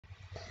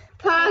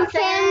Pug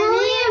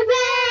Family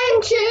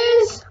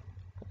Adventures!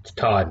 It's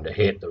time to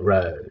hit the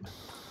road.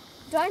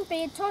 Don't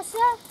be a tosser,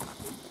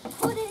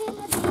 put it in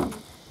the bin.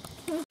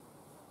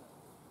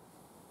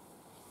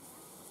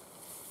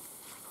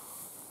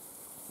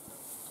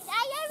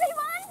 G'day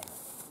everyone!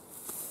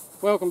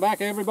 Welcome back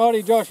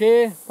everybody, Josh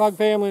here, Pug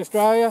Family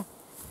Australia.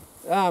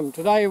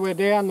 Today we're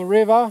down the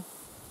river.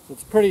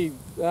 It's pretty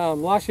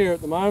lush here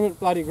at the moment,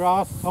 bloody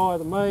grass is higher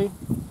than me.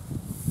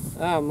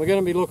 We're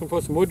going to be looking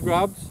for some wood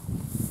grubs.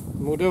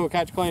 And we'll do a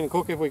catch, clean and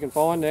cook if we can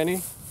find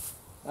any.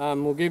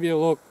 We'll give you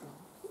a look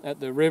at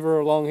the river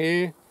along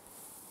here.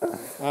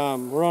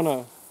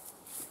 We're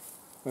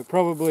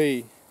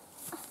probably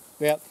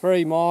about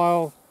 3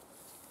 mile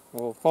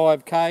or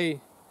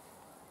 5k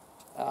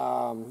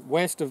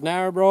west of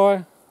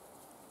Narrabri.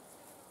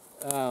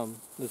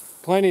 There's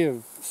plenty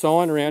of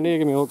sign around here.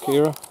 Give me a look,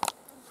 Kira.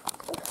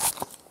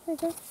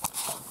 Okay.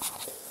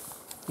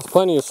 There's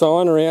plenty of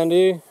sign around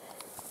here.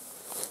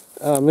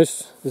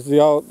 This is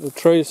the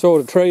tree,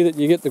 sort of tree that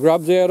you get the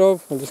grubs out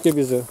of. I'll just give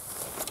you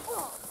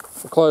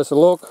a closer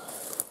look.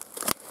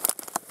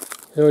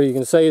 So you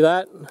can see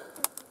that.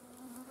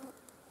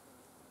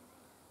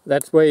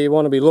 That's where you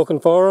want to be looking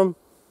for them.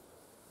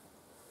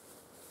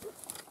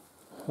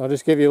 I'll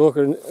just give you a look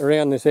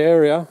around this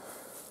area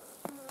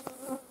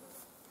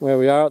where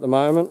we are at the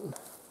moment.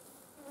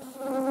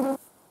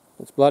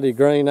 It's bloody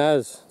green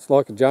as, it's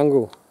like a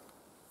jungle.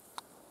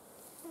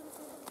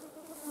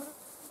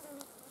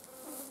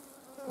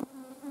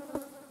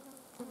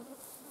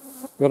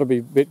 Got to be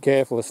a bit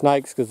careful of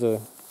snakes because you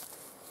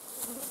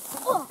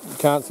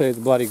can't see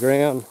the bloody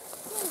ground.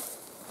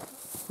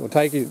 We'll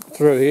take you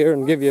through here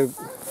and give you.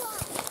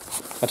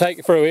 I'll take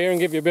you through here and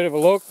give you a bit of a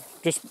look.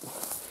 Just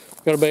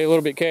got to be a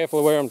little bit careful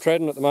of where I'm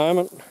treading at the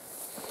moment.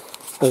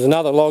 There's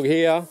another log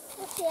here.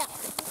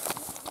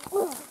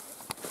 You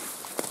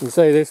can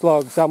see this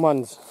log.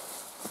 Someone's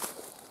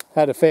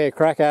had a fair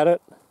crack at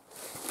it.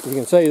 You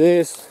can see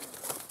this.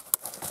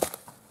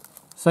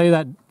 See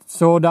that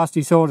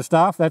sawdusty sort of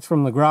stuff? That's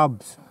from the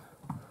grubs.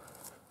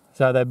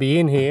 So they'd be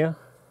in here.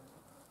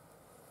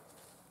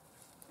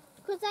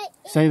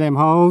 See them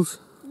holes?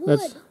 Wood.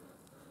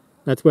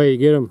 That's where you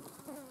get them.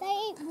 They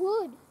eat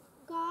wood,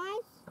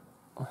 guys.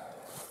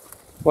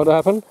 What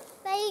happened?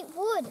 They eat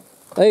wood.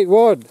 They eat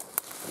wood.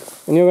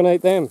 And you're going to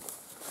eat them?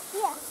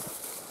 Yeah.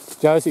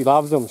 Josie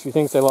loves them. She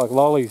thinks they're like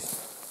lollies.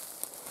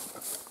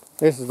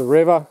 This is the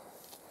river.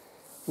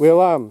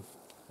 We'll I want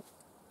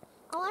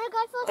to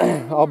go for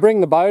a I'll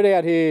bring the boat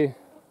out here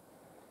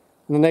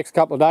in the next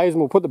couple of days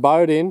and we'll put the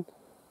boat in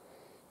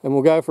and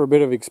we'll go for a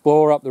bit of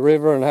explore up the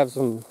river and have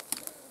some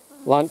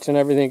lunch and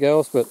everything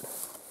else, but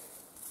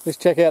just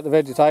check out the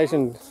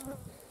vegetation.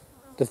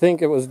 To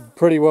think it was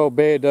pretty well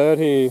bare dirt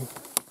here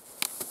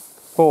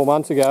 4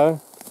 months ago,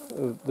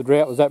 the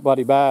drought was that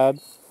bloody bad.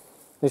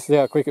 This is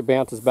how quick it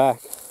bounces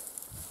back.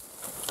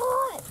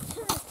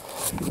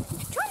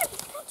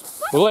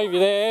 We'll leave you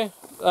there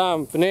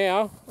for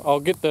now.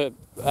 I'll get the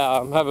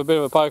have a bit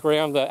of a poke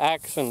around the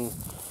axe and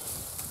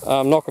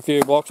knock a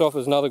few blocks off.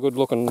 There's another good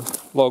looking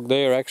log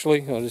there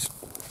actually. I'll just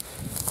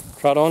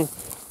trot on.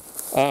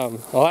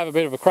 I'll have a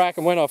bit of a crack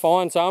and when I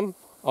find some,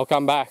 I'll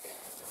come back.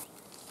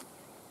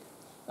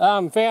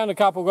 Found a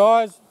couple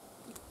guys.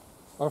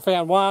 I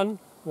found one,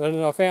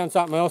 and I found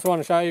something else I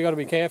want to show you. Got to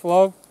be careful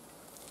of.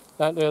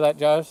 Don't do that,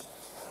 Joes.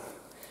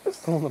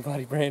 Pulling the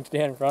bloody branch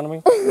down in front of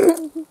me.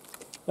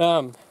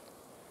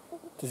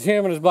 It's as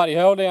humid as bloody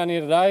hell down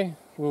here today.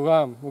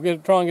 We'll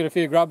try and get a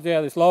few grubs out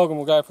of this log and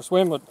we'll go for a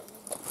swim, but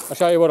I'll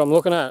show you what I'm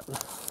looking at.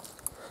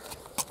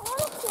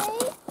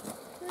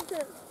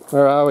 Okay.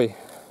 Where are we?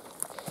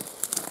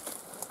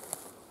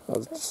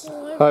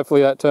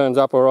 Hopefully that turns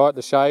up alright.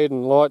 The shade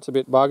and light's a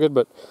bit buggered,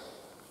 but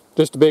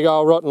just a big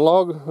old rotten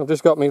log. I've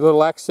just got my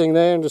little axe thing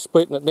there and just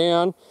splitting it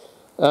down.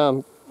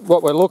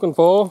 What we're looking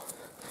for,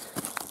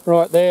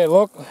 right there,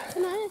 look.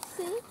 Can I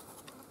see?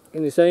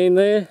 Can you see in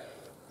there?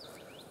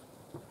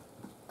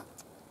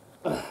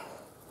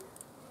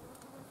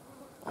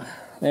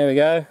 There we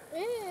go.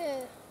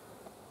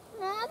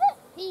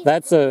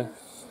 That's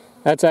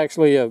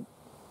actually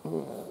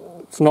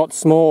it's not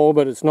small,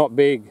 but it's not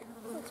big.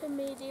 It's a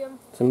medium.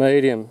 It's a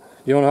medium. Do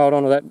you want to hold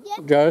on to that,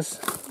 Yep. Jose?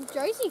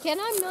 Josie, can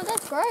I? No,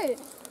 that's great.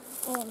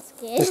 Oh, I'm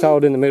scared. Just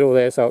hold in the middle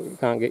there so it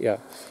can't get you.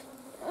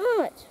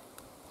 Right.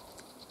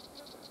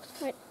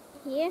 Right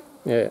here?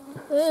 Yeah.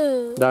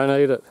 Ooh. Don't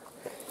eat it.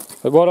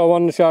 But what I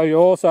wanted to show you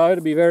also,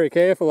 to be very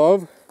careful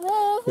of,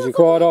 is you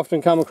quite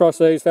often come across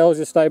these fellas.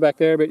 Just stay back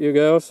there a bit, you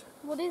girls.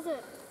 What is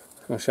it?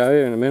 I'll show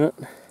you in a minute.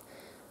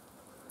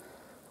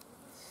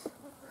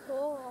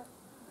 Oh.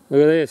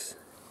 Look at this.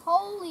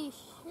 Holy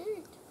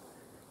shoot.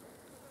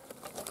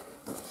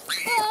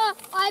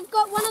 I've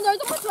got one of those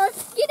on my throat.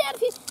 Get out of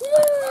here.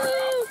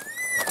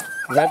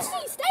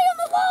 Josie, stay on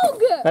the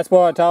log. That's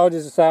why I told you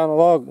to stay on the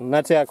log, and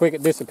that's how quick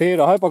it disappeared.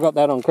 I hope I got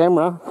that on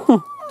camera. Get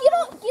over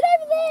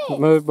there. It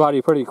moved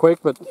bloody pretty quick,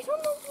 but Get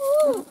on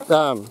the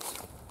log.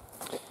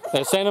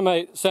 they're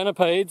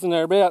centerpedes, and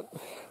they're about,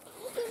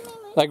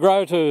 they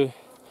grow to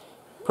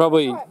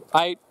probably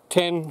 8,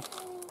 10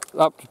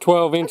 up to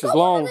 12 inches I got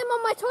long. one of them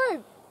on my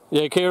toe.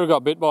 Yeah, Kira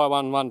got bit by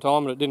one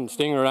time, but it didn't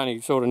sting her, it only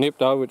sort of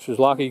nipped her, which was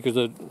lucky because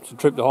it's a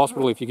trip to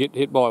hospital if you get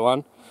hit by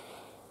one.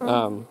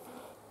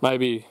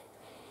 Maybe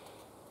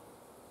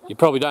you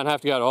probably don't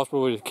have to go to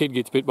hospital if a kid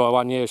gets bit by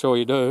one, yeah, sure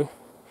you do.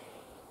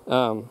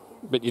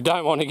 But you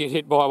don't want to get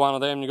hit by one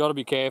of them, you've got to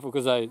be careful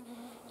because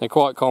they're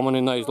quite common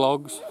in these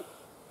logs.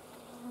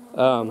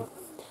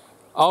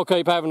 I'll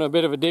keep having a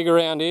bit of a dig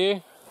around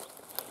here.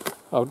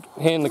 I'll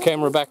hand the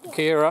camera back to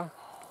Kira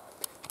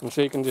and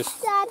she can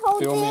just Dad,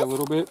 hold film me a this.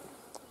 little bit.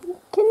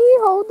 Can you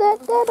hold that,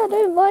 Dad? I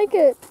don't like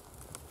it.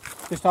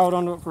 Just hold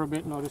on to it for a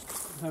bit and I'll just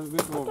have a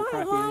bit more of a I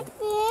crack don't here. like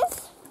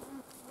this.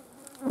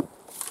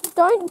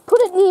 Don't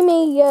put it near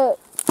me yet.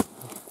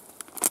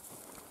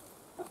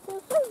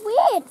 It's so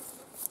weird.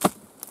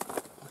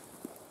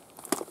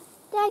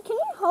 Dad, can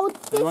you hold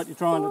this? See what you're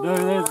trying to do?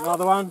 There's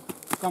another one.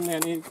 Come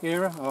down here,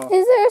 Kira. Oh,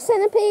 Is there a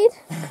centipede?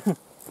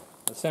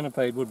 the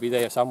centipede would be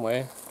there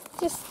somewhere.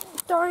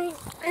 Just don't.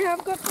 And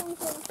I've got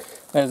something.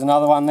 There's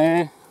another one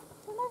there.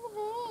 Come over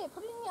there.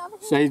 Put it in the other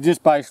hand. So you're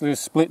just basically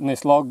splitting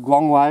this log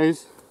long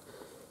ways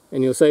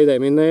and you'll see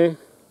them in there.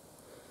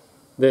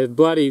 They're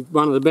bloody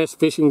one of the best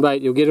fishing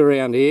bait you'll get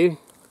around here.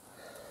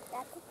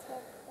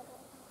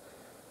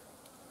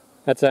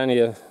 That's only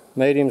a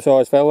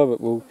medium-sized fella,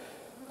 but we'll...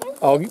 Dad,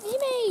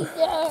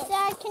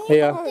 can you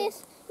Here. hold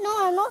this?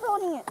 No, I'm not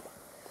holding it.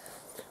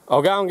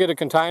 I'll go and get a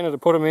container to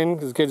put them in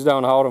because the kids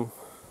don't hold them.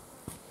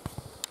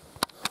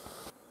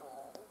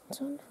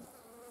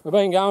 We've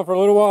been going for a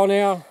little while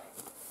now.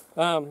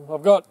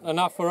 I've got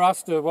enough for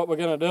us to, what we're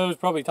going to do is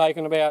probably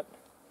taking about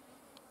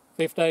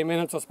 15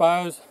 minutes I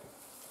suppose.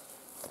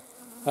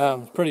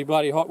 It's pretty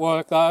bloody hot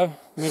work though,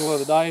 middle of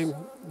the day,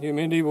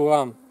 humidity.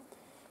 We'll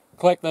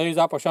collect these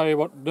up, I'll show you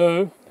what to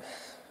do.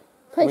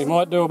 We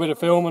might do a bit of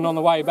filming on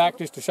the way back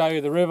just to show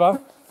you the river.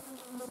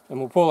 And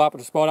we'll pull up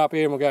at a spot up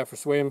here and we'll go for a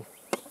swim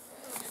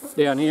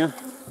down here.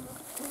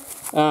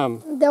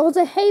 There was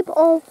a heap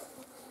of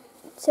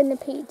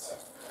centipedes.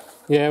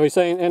 Yeah, we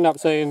end up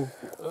seeing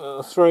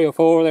 3 or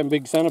 4 of them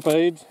big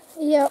centipedes.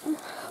 Yep.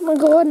 Oh my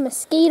god,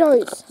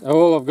 mosquitoes.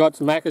 All I've got's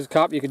a Macca's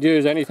cup. You could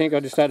use anything. I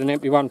just had an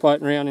empty one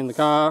floating around in the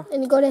car.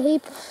 And you got a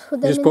heap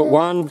of them. Just put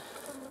one,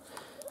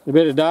 a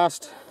bit of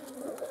dust,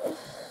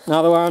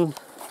 another one,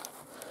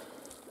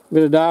 a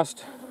bit of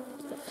dust.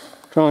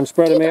 Try and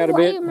spread them out a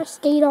bit.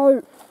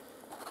 Mosquito.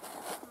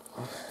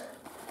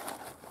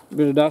 A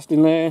bit of dust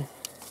in there.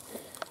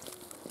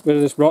 A bit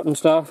of this rotten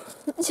stuff.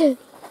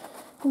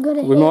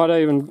 We might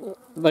even,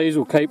 these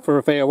will keep for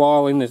a fair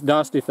while in this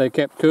dust if they're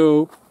kept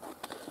cool.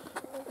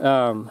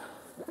 I'll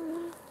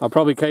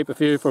probably keep a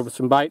few for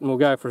some bait and we'll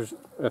go for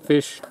a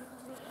fish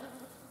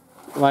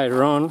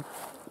later on.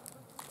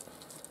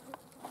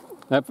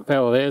 That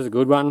fella there's a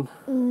good one.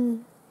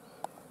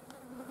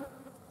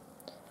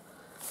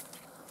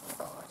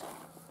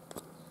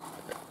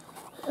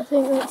 I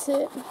think that's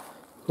it.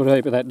 Put a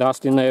heap of that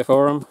dust in there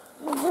for them.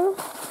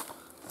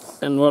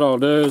 And what I'll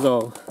do is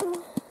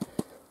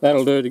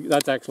that'll do,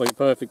 that's actually a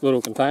perfect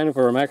little container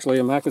for them, actually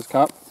a Macca's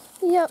cup.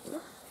 Yep.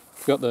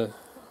 It's got the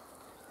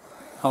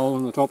hole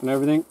in the top and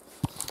everything.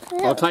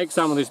 Yep. I'll take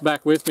some of this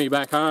back with me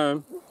back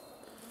home.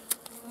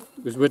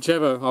 Because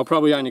whichever, I'll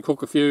probably only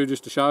cook a few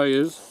just to show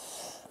you.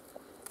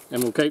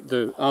 And we'll keep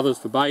the others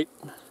for bait.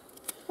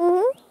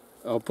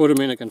 I'll put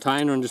them in a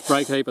container and just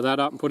break a heap of that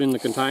up and put in the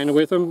container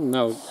with them. And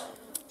they'll,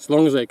 as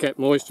long as they're kept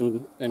moist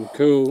and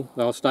cool,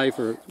 they'll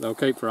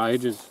keep for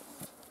ages.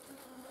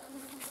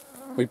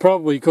 We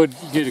probably could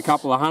get a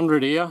couple of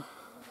hundred here.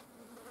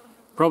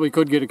 Probably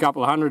could get a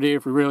couple of hundred here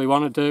if we really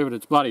wanted to, but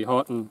it's bloody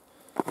hot and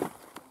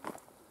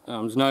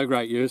there's no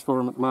great use for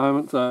them at the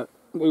moment. So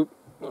That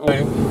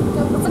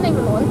wasn't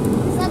even on.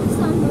 Is that the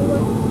sun?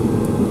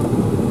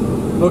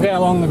 look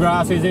how long the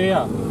grass is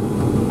here.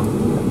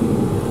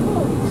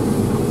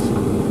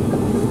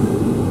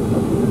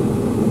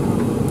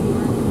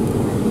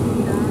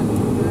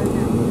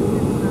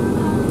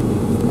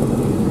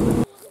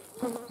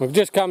 We've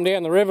just come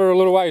down the river a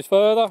little ways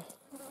further,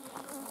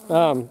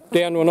 down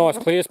to a nice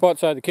clear spot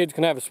so the kids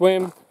can have a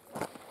swim.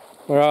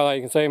 Where are they?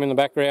 You can see them in the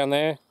background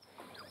there.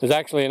 There's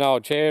actually an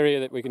old chair here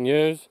that we can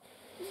use.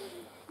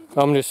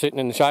 I'm just sitting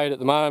in the shade at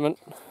the moment.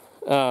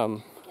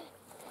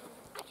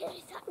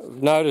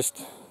 I've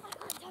noticed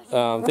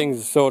things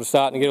are sort of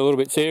starting to get a little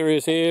bit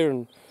serious here,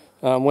 and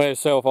we're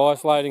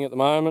self-isolating at the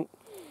moment.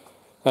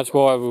 That's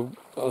why I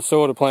was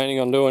sort of planning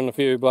on doing a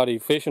few bloody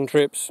fishing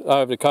trips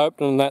over to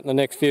Copeton and that in the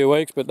next few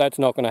weeks, but that's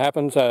not going to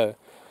happen. So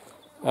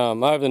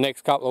over the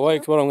next couple of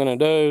weeks, what I'm going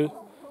to do,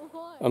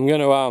 I'm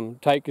going to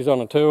take us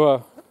on a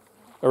tour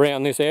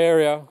around this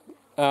area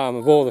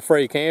of all the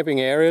free camping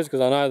areas, because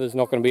I know there's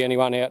not going to be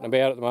anyone out and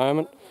about at the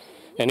moment,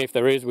 and if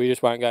there is, we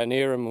just won't go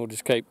near them. We'll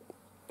just keep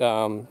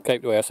to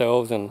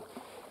ourselves and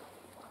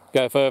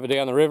go further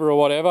down the river or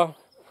whatever.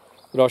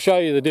 But I'll show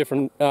you the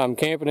different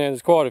camping areas.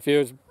 There's quite a few.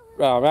 It's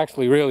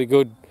actually really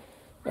good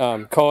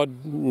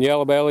cod, and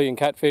yellow belly and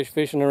catfish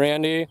fishing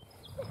around here.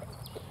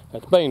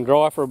 It's been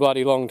dry for a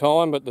bloody long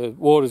time, but the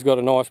water's got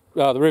a nice,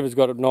 the river's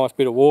got a nice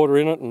bit of water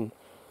in it,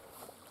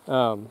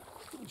 and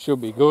should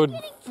be good.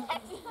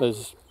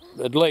 There's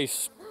at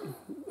least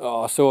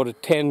sort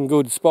of 10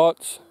 good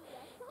spots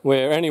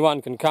where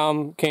anyone can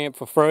come, camp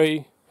for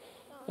free.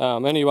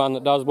 Anyone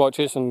that does watch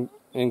this and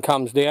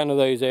comes down to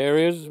these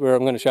areas where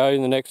I'm going to show you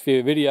in the next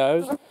few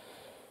videos,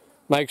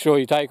 make sure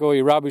you take all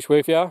your rubbish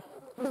with you,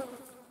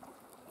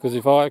 because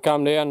if I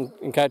come down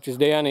and catch us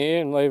down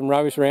here and leaving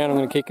rubbish around, I'm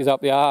going to kick us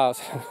up the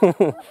arse.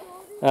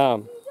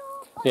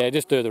 Yeah,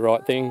 just do the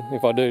right thing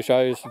if I do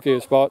show you a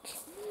few spots.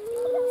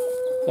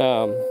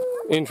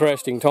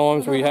 Interesting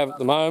times we have at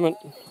the moment.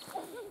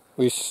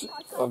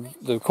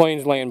 The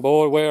Queensland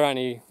border, we're on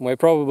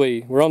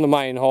the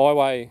main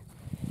highway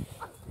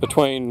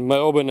between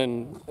Melbourne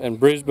and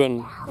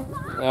Brisbane,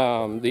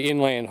 the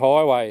inland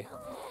highway.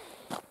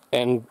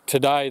 And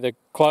today they're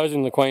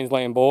closing the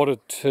Queensland border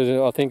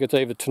to, I think it's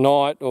either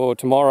tonight or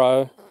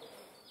tomorrow,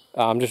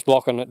 just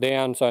locking it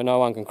down so no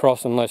one can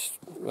cross unless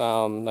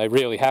they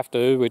really have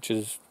to, which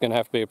is going to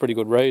have to be a pretty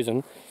good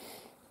reason.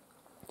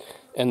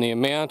 And the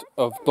amount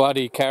of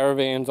bloody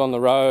caravans on the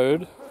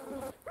road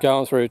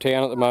going through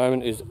town at the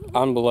moment is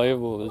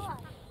unbelievable. There's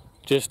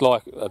just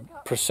like a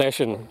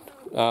procession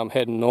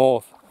heading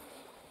north,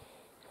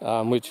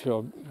 which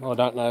I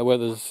don't know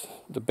whether it's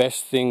the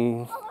best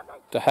thing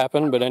to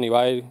happen, but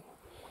anyway,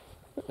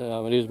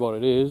 it is what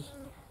it is.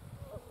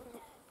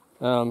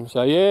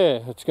 So yeah,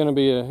 it's going to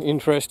be an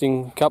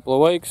interesting couple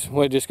of weeks.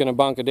 We're just going to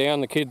bunker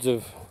down. The kids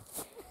are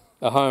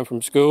home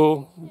from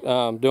school,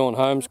 doing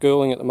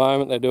homeschooling at the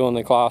moment. They're doing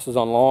their classes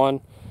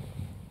online,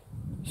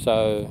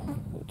 so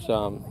it's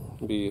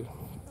be a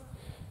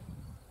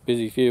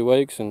busy few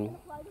weeks and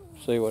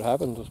see what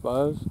happens, I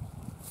suppose.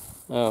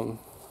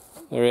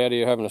 They're out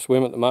here having a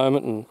swim at the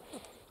moment, and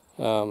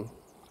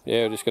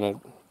yeah, we're just going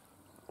to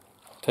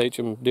teach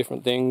them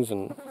different things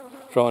and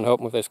try and help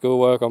them with their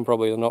schoolwork. I'm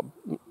probably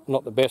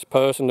not the best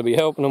person to be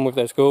helping them with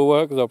their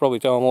schoolwork, because I'll probably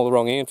tell them all the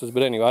wrong answers,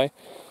 but anyway.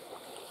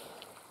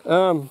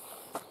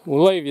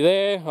 We'll leave you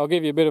there. I'll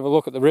give you a bit of a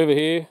look at the river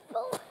here,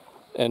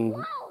 and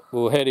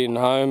we'll head in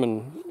home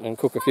and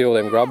cook a few of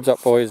them grubs up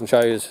for you and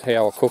show you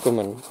how I cook them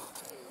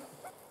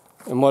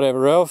and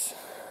whatever else.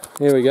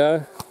 Here we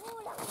go.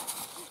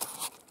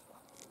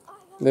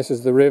 This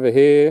is the river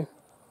here.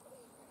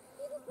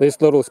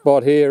 This little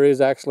spot here is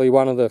actually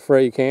one of the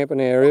free camping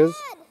areas,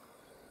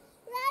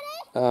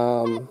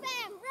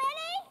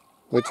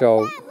 which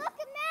I'll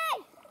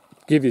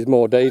give you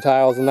more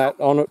details and that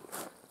on it.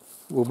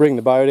 We'll bring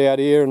the boat out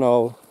here and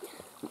I'll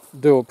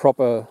do a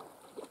proper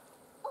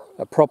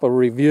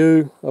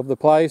review of the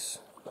place.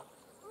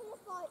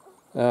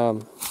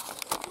 Back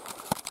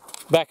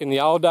in the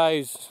old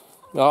days,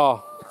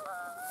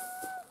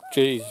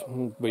 geez,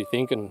 we're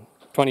thinking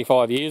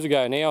 25 years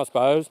ago now, I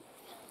suppose.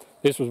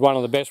 This was one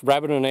of the best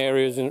rabbiting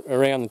areas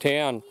around the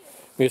town.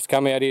 We used to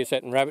come out here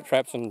setting rabbit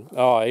traps and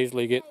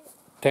easily get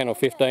 10 or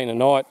 15 a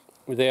night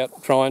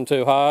without trying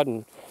too hard.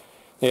 And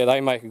yeah,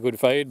 they make a good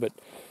feed, but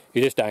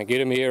you just don't get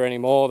them here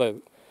anymore.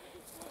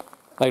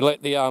 They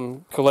let the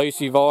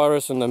Khaleesi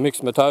virus and the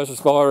mixed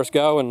mitosis virus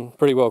go and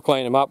pretty well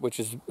clean them up, which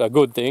is a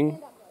good thing.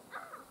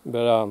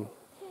 But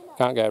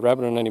can't go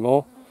rabbiting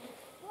anymore.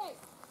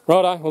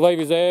 Righto, we'll leave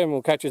you there and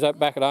we'll catch you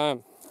back at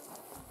home.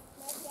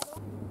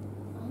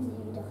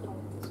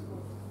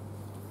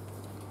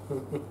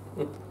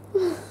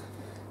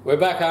 We're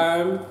back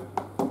home.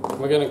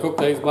 We're going to cook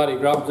these bloody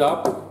grubs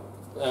up.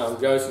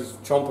 Josie's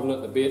chomping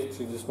at the bit.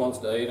 She just wants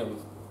to eat them,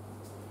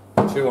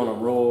 chew on them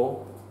raw.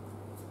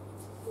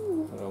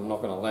 But I'm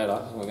not going to let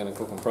her. We're going to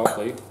cook them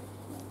properly.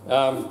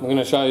 We're going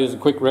to show you a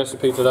quick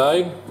recipe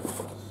today.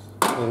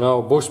 An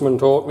old bushman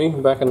taught me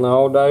back in the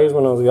old days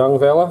when I was a young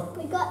fella.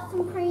 We got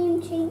some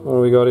cream cheese. What do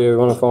we got here? We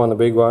want to find the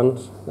big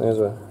ones. There's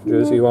a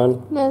juicy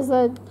one. There's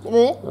a...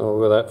 Oh,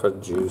 look at that for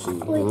juicy.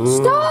 Wait,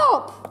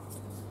 stop!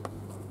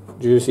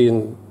 Juicy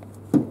and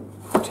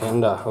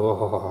tender.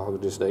 Oh, I'll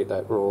just eat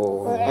that raw.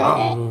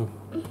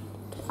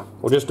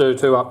 We'll just do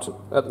two up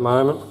at the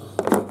moment.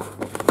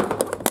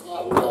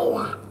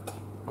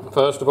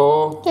 First of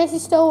all, Casey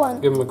stole one.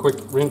 give them a quick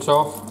rinse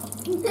off.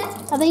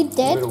 Are they A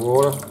dead? bit of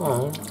water.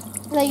 Oh,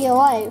 Are they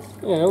alive?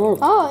 yeah, look.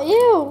 Oh,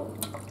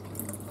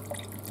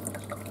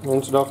 ew.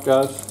 Rinse it off,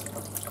 guys.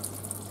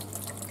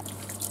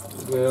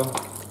 Yeah.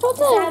 What's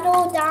that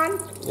all done?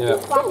 Yeah.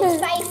 Wipe his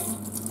face.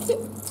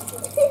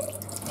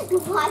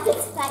 Wipe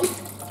his face.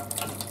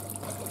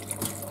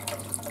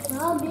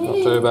 Oh, Not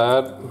too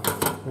bad.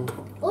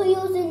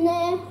 Oil's in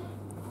there.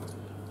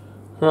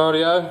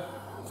 Rightio.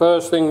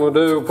 First thing we'll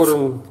do, we'll put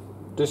them,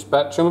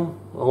 dispatch them.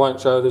 I won't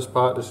show this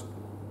part, just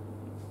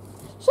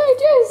Show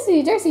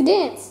Josie. Josie,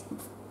 dance.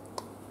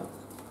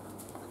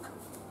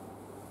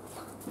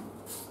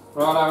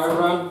 righto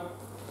everyone.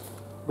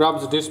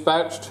 Grubs are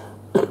dispatched.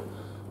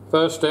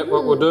 First step,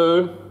 what we'll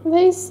do,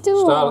 They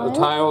still start at the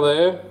tail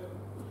there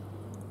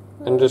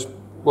and just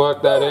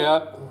work that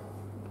out.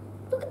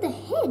 Look at the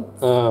head.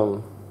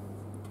 Um,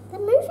 They're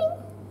moving.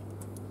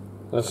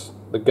 that's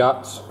the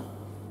guts.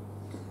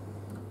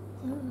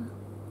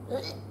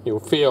 You'll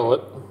feel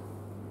it.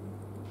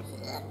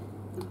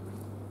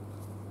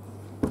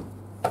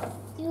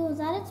 Ew, is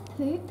that its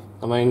poop?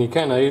 I mean, you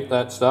can eat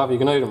that stuff. You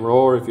can eat them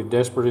raw if you're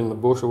desperate in the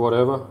bush or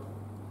whatever.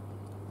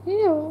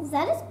 Ew. Is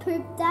that his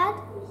poop, Dad?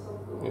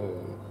 Yeah.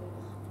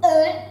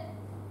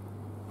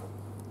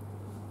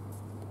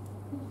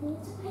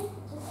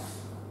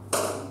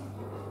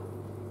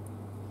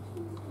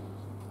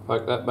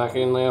 Poke that back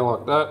in there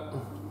like that.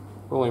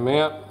 Pull him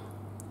out.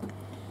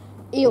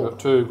 Ew. We've got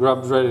 2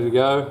 grubs ready to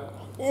go.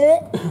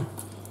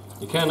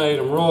 You can eat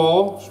them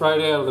raw,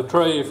 straight out of the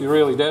tree if you're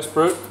really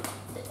desperate.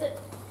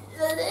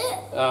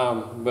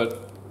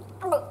 But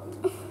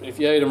if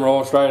you eat them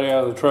raw, straight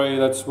out of the tree,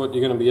 that's what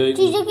you're going to be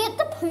eating. Did you get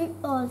the poop,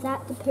 or is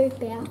that the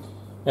poop out?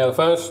 Now the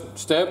first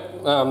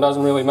step,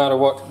 doesn't really matter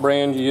what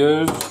brand you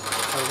use.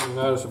 You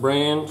notice the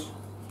brands.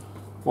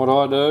 What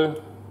I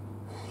do,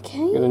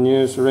 Okay. get a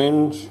new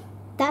syringe,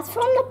 That's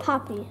from the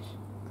puppies.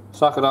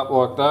 suck it up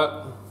like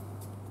that.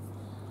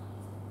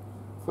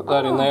 Put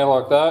that in there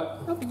like that.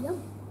 Oh,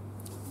 yum.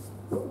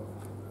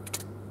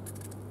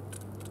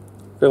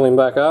 Fill him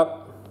back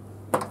up.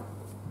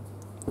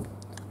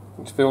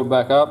 He's filled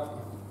back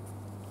up.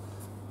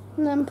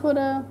 And then put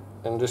a...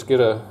 And just get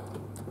a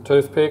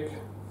toothpick,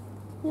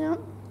 Yeah.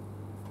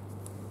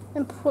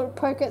 And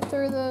poke it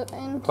through the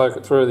end. poke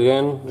it through the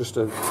end just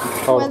to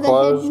hold it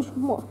closed.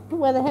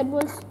 Where the head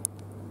was.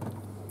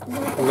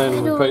 And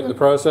then repeat the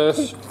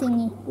process.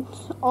 Thingy.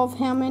 Of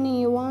how many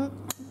you want,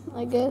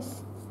 I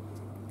guess.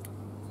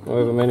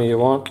 However many you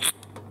want.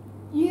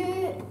 You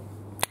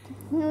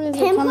Is can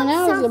it coming put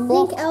out? Is it something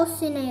blocked?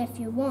 else in it if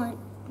you want.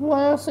 What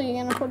else are you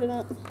going to put in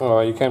it? Oh,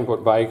 you can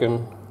put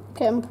bacon,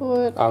 Can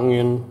put...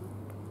 onion,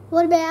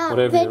 What about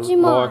whatever you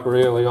Vegemite? like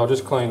really. I'll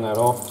just clean that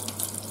off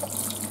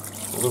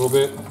a little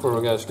bit before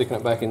I go sticking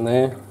it back in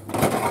there.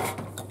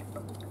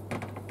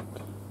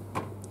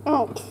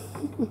 Oh.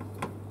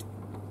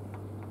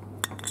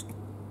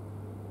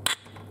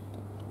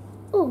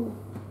 Ooh,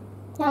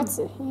 That's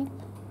a heap.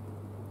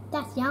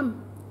 that's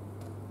yum.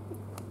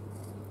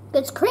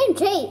 It's cream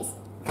cheese.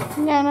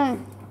 Yeah, no.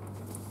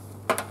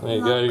 There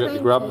you go, you got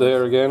your grub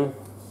there again.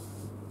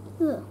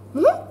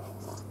 Hmm?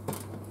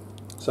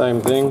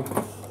 Same thing.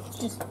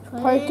 Just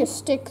put Poke it. a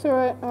stick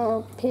through it, or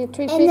a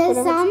toothpick, And there's whatever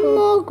it's some called.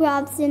 more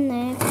grubs in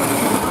there.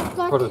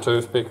 Put a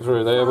toothpick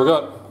through there. We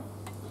got.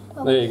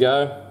 There you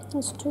go.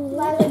 That's too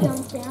Why late. they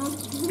jump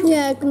down?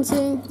 Yeah, I can see.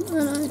 I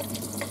know.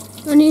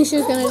 I knew she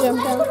was going to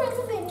jump down.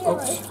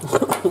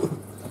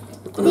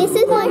 This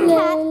is my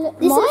cat.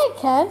 This My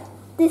is cat?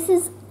 this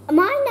is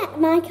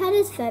my cat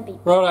is Furby.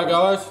 Righto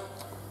guys.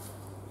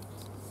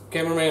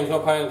 Cameraman's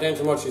not paying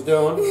attention to what she's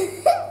doing.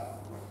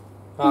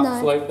 Half No.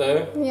 asleep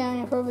there.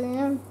 Yeah, I probably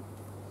am.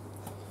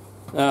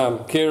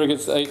 Kira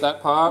gets to eat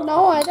that part.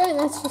 No, I don't.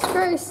 That's just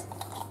gross.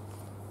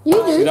 You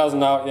She do. doesn't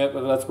know it yet,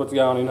 but that's what's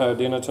going in her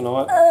dinner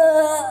tonight.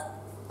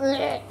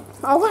 I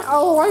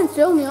won't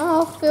film you.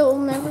 I'll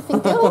film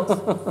everything else.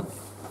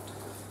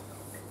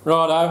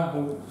 Righto,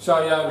 I'll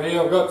show you over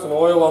here. I've got some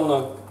oil on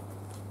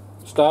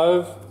the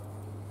stove.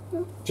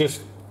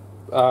 Just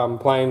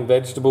plain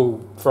vegetable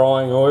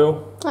frying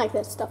oil. Like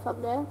that stuff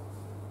up there.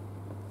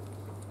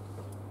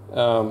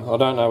 I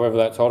don't know whether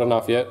that's hot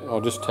enough yet. I'll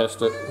just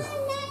test it.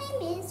 My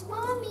name is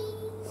Mommy.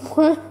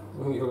 What?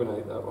 You're going to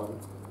eat that one.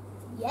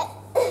 Yep.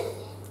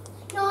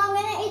 No, I'm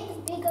gonna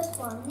eat the biggest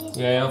one. This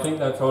Yeah, I think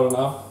that's hot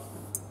enough.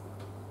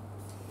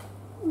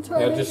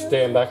 Yeah, just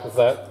stand back with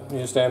that.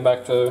 You stand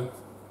back too.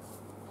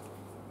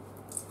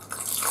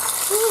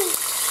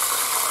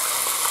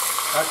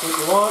 That's what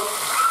you want.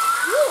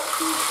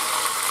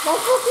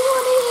 That's what you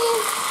want to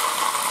eat.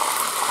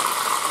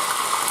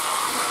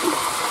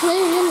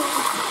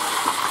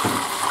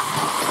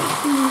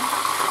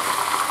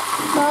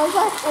 Smells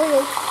like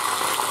oil.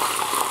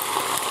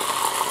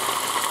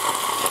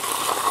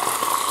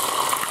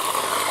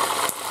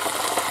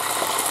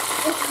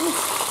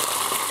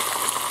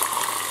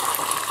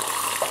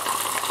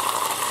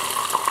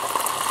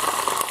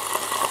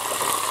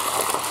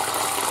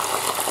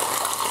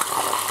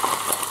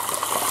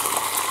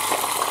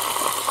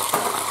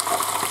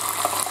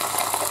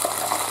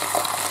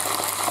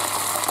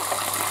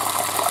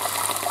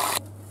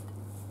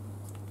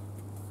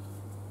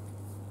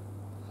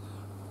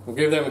 We'll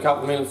give them a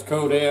couple of minutes to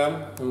cool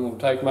down, and we'll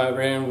take them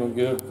over here and we'll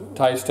get a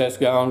taste test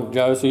going with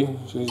Josie.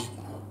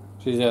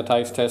 She's our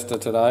taste tester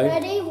today.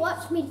 Ready?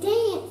 Watch me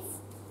dance.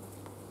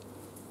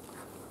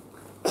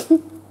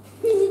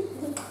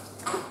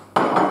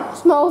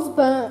 Smells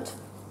burnt.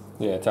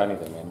 Yeah, it's only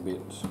them end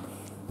bits.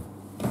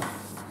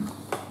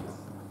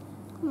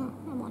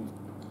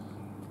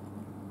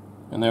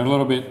 And they're a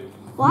little bit.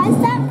 Why is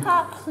that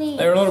part clear?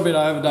 They're a little bit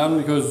overdone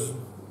because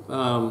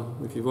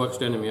if you've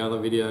watched any of my other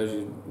videos,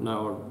 you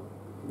know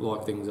I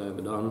like things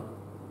overdone.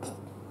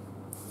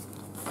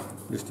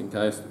 Just in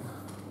case.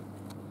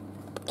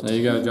 There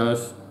you go,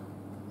 Jose.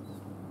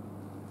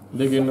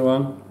 Dig into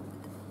one.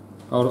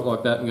 Hold it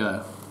like that and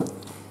go.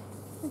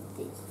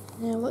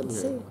 Now let's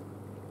Yeah. see.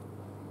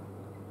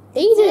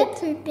 Is Eat there it.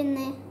 poop in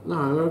there? No,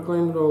 I'm going to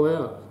clean it all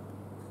out.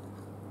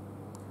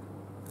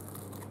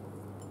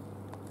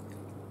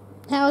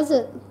 How is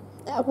it?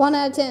 1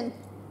 out of 10.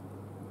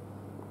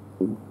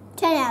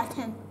 10 out of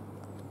 10.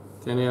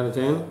 10 out of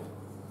 10.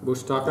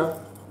 bush tucker.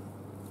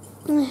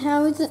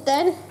 How is it,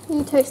 Dad?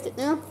 You taste it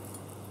now.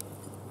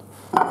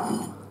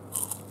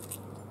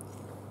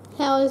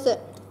 How is it?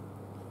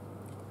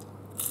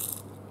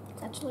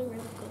 It's actually really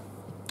good.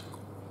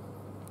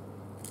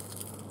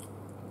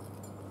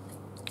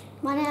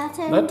 1 out of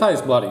 10. That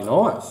tastes bloody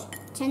nice.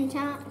 10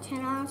 out of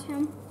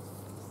 10.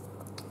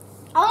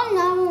 Oh,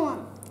 another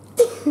one.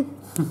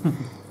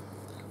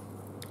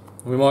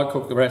 We might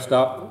cook the rest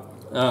up.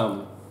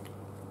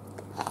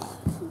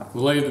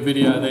 We'll leave the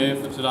video there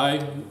for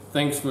today.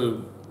 Thanks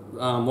for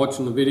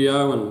watching the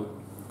video, and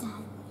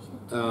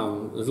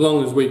as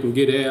long as we can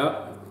get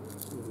out,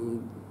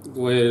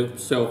 we're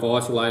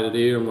self-isolated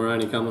here and we're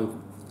only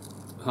coming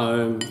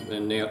home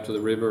and out to the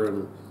river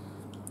and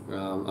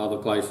other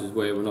places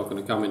where we're not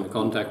going to come into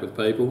contact with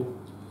people.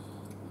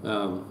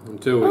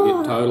 Until we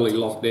get totally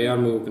locked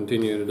down, we'll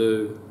continue to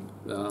do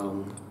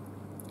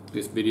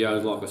just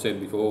videos like I said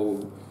before.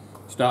 We'll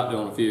start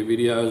doing a few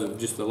videos of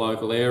just the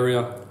local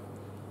area.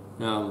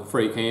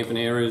 Free camping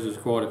areas, there's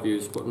quite a few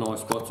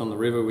nice spots on the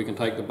river. We can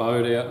take the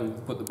boat out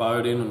and put the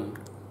boat in and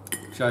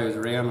show you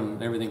around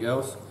and everything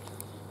else.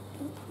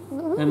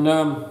 And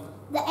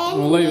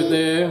we'll leave it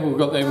there. We've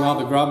got them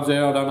other grubs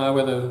there. I don't know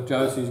whether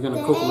Josie's going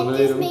to cook them and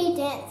eat them. Me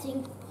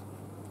dancing.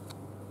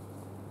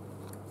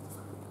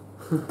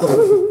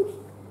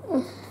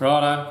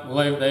 Righto, we'll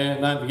leave it there.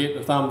 Don't forget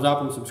to thumbs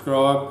up and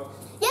subscribe.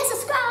 Yeah,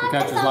 subscribe. We'll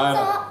catch and us thumbs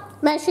later.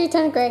 up. Make sure you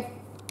turn grey.